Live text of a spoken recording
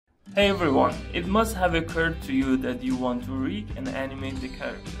Hey everyone, it must have occurred to you that you want to rig and animate the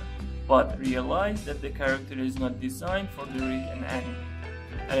character, but realize that the character is not designed for the rig and animate,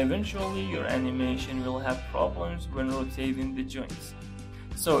 and eventually your animation will have problems when rotating the joints.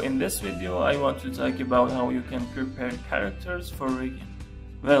 So in this video I want to talk about how you can prepare characters for rigging.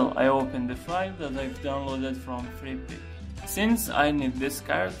 Well, I opened the file that I've downloaded from FreePic. Since I need this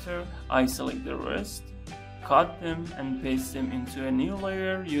character, I select the rest, cut them and paste them into a new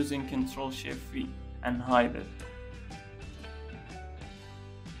layer using Ctrl+Shift+V and hide it.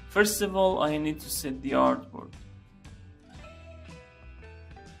 First of all, I need to set the artboard.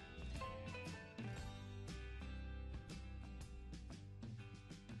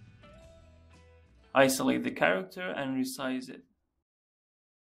 I select the character and resize it.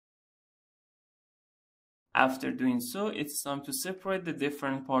 After doing so, it's time to separate the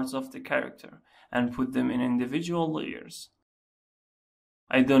different parts of the character and put them in individual layers.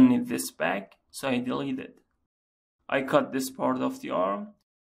 I don't need this back, so I delete it. I cut this part of the arm,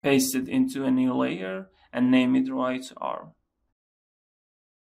 paste it into a new layer, and name it right arm.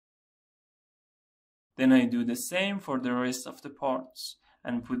 Then I do the same for the rest of the parts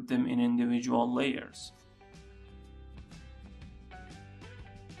and put them in individual layers.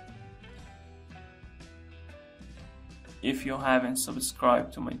 If you haven't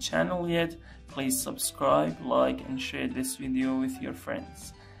subscribed to my channel yet, please subscribe, like and share this video with your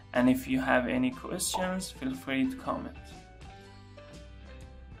friends. And if you have any questions, feel free to comment.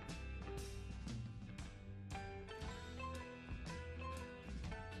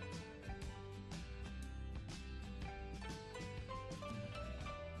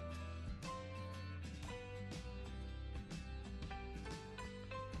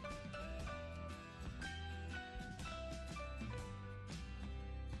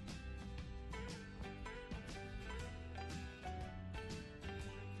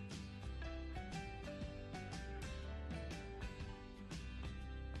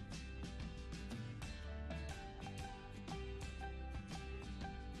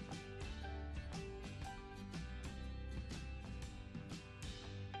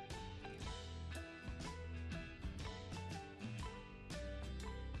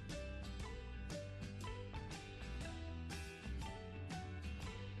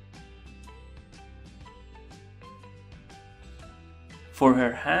 For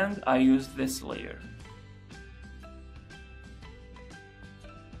her hand, I use this layer.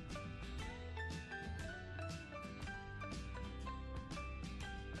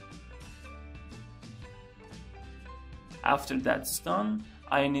 After that's done,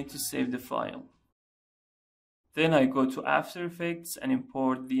 I need to save the file. Then I go to After Effects and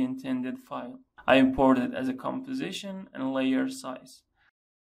import the intended file. I import it as a composition and layer size.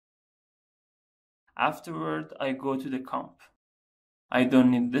 Afterward, I go to the comp. I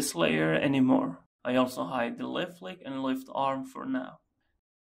don't need this layer anymore. I also hide the left leg and left arm for now.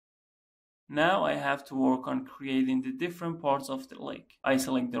 Now I have to work on creating the different parts of the leg. I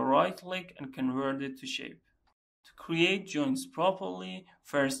select the right leg and convert it to shape. To create joints properly,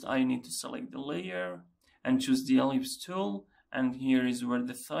 first I need to select the layer and choose the ellipse tool, and here is where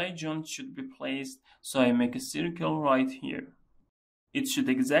the thigh joint should be placed, so I make a circle right here. It should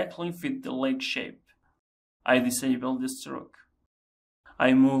exactly fit the leg shape. I disable the stroke.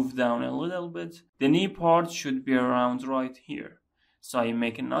 I move down a little bit. The knee part should be around right here, so I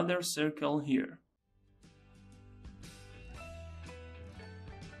make another circle here.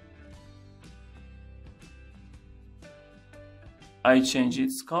 I change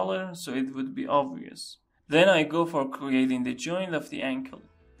its color so it would be obvious. Then I go for creating the joint of the ankle.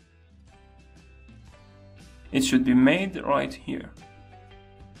 It should be made right here.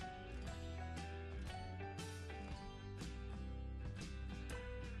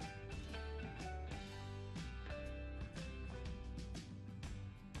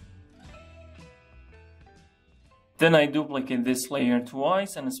 Then I duplicate this layer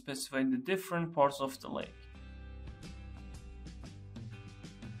twice and specify the different parts of the leg.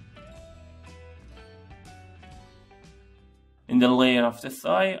 In the layer of the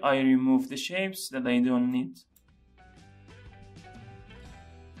thigh, I remove the shapes that I don't need.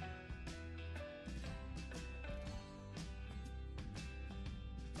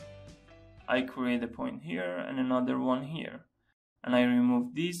 I create a point here and another one here, and I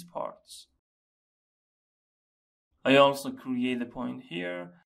remove these parts. I also create a point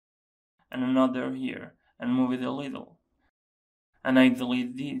here and another here and move it a little, and I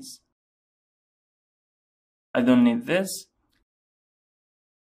delete these. I don't need this.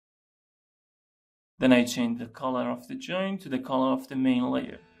 Then I change the color of the joint to the color of the main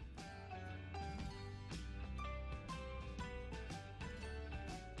layer.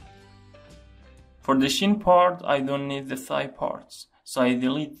 For the shin part, I don't need the thigh parts, so I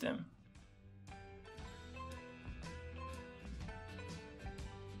delete them.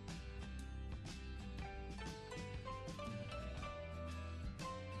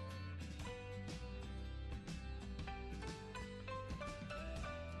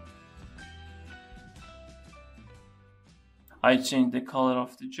 I change the color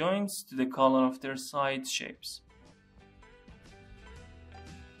of the joints to the color of their side shapes.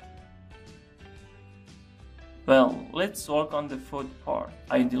 Well, let's work on the foot part.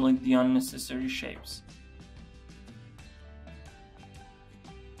 I delete the unnecessary shapes.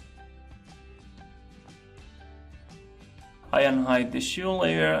 I unhide the shoe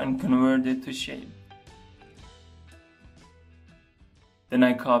layer and convert it to shape. Then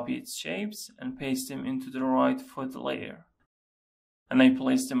I copy its shapes and paste them into the right foot layer. And I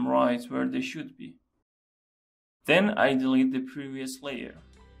place them right where they should be. Then I delete the previous layer.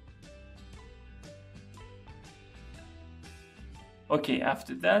 Okay,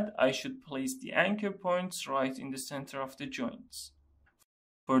 after that I should place the anchor points right in the center of the joints.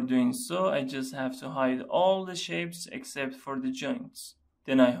 For doing so, I just have to hide all the shapes except for the joints.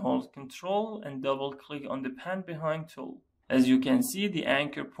 Then I hold Ctrl and double click on the pan behind tool. As you can see, the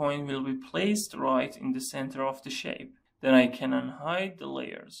anchor point will be placed right in the center of the shape. Then I can unhide the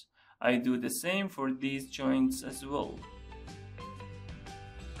layers. I do the same for these joints as well.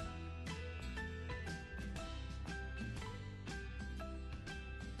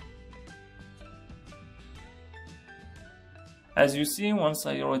 As you see, once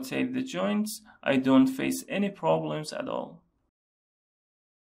I rotate the joints, I don't face any problems at all.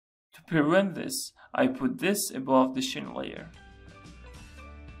 To prevent this, I put this above the shin layer.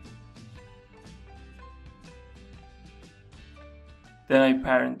 Then I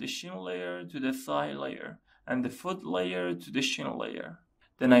parent the shin layer to the thigh layer and the foot layer to the shin layer.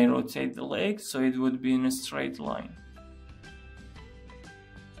 Then I rotate the leg so it would be in a straight line.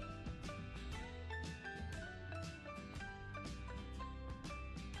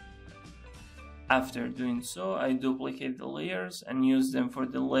 After doing so, I duplicate the layers and use them for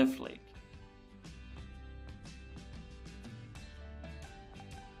the left leg.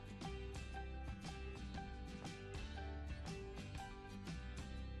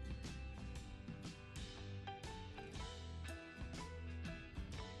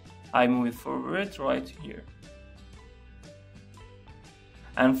 I move it forward right here.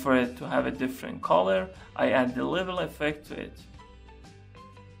 And for it to have a different color, I add the level effect to it.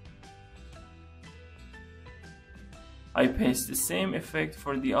 I paste the same effect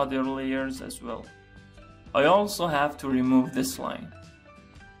for the other layers as well. I also have to remove this line.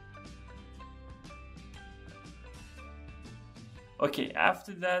 Okay,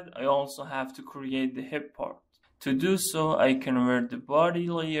 after that I also have to create the hip part. To do so, I convert the body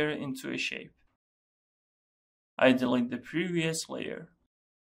layer into a shape. I delete the previous layer.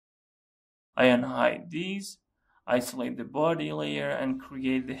 I unhide these, isolate the body layer and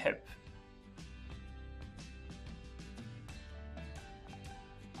create the hip.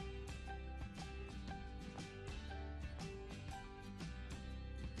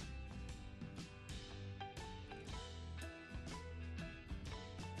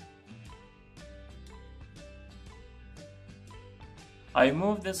 I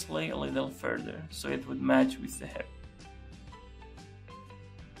move this leg a little further so it would match with the hip.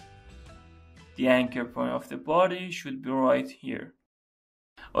 The anchor point of the body should be right here.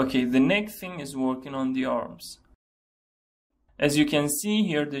 Okay, the next thing is working on the arms. As you can see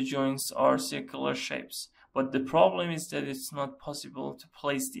here, the joints are circular shapes, but the problem is that it's not possible to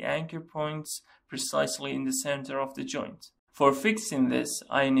place the anchor points precisely in the center of the joint. For fixing this,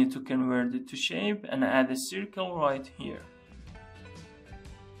 I need to convert it to shape and add a circle right here.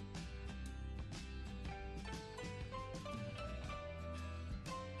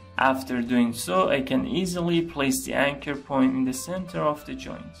 After doing so, I can easily place the anchor point in the center of the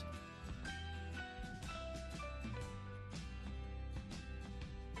joint.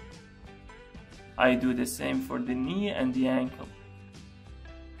 I do the same for the knee and the ankle.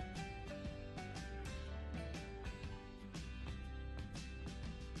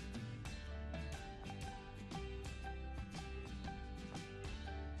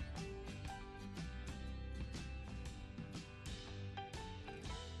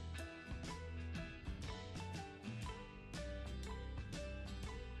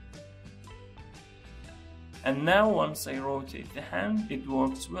 And now once I rotate the hand, it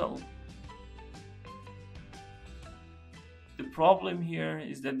works well. The problem here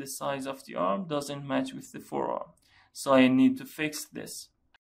is that the size of the arm doesn't match with the forearm, so I need to fix this.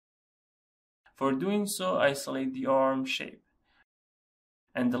 For doing so, I select the arm shape.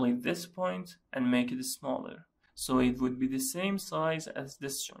 and delete this point and make it smaller, so it would be the same size as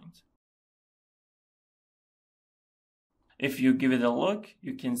this joint. If you give it a look,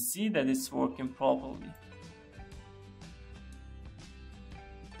 you can see that it's working properly.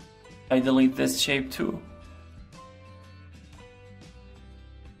 I delete this shape too.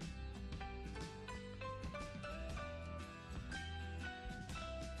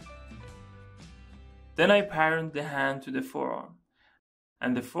 Then I parent the hand to the forearm,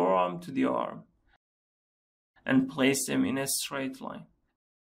 and the forearm to the arm, and place them in a straight line.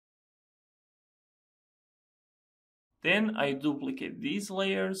 Then I duplicate these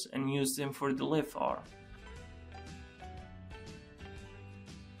layers and use them for the left arm.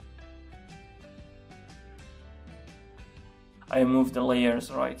 I move the layers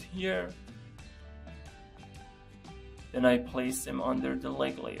right here. Then I place them under the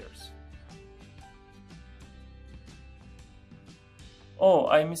leg layers. Oh,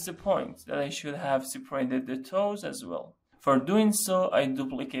 I missed a point that I should have separated the toes as well. For doing so, I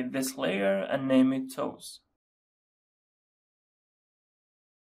duplicate this layer and name it toes.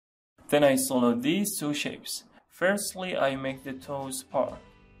 Then I solo these two shapes. Firstly, I make the toes part.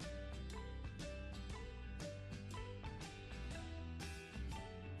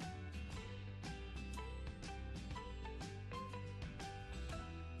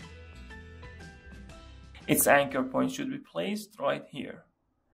 Its anchor point should be placed right here.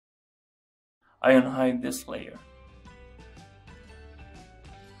 I unhide this layer.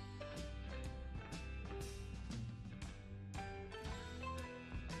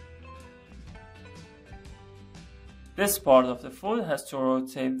 This part of the foot has to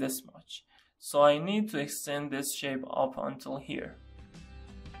rotate this much, so I need to extend this shape up until here.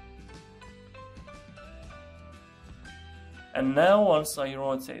 And now once I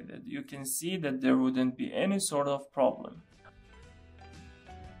rotate it, you can see that there wouldn't be any sort of problem.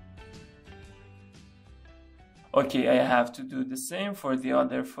 Okay, I have to do the same for the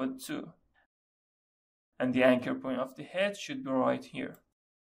other foot too. And the anchor point of the head should be right here.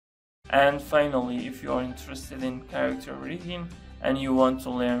 And finally, if you are interested in character rigging and you want to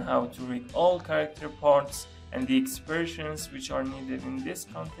learn how to rig all character parts and the expressions which are needed in this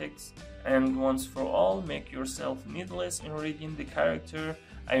context, and once for all make yourself needless in rigging the character,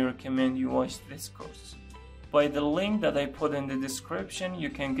 I recommend you watch this course. By the link that I put in the description, you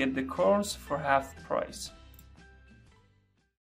can get the course for half price.